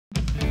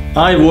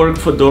I work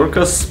for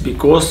Dorcas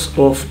because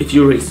of a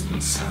few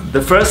reasons.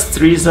 The first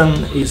reason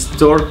is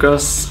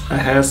Dorcas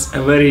has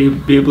a very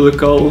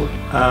biblical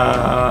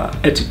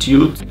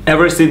attitude.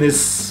 Everything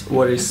is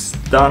what is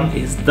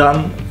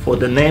done for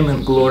the name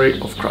and glory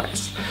of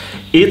Christ.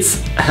 It's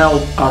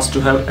helped us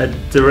to have a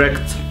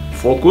direct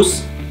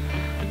focus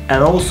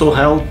and also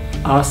help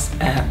us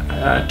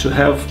to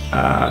have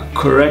a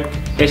correct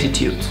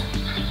attitude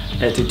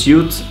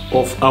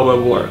of our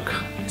work.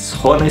 It's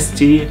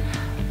honesty,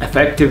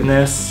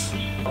 effectiveness.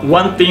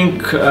 One thing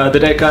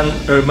that I can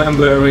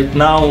remember right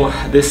now,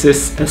 this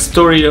is a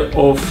story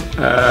of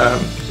a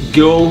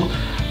girl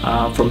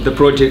from the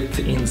project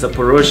in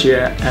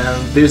Zaporozhye,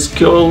 and this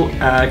girl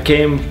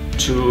came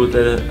to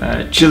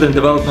the children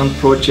development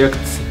project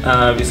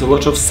with a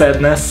lot of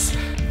sadness.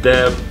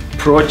 The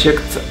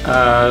project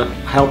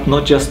helped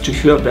not just to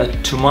her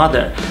but to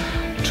mother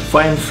to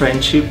find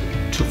friendship,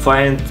 to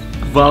find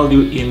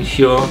value in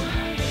her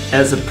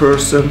as a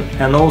person,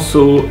 and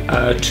also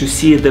to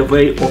see the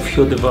way of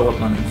her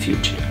development in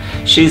future.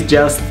 She's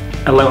just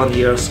 11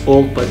 years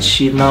old, but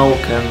she now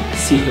can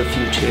see her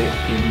future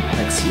in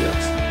next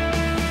years.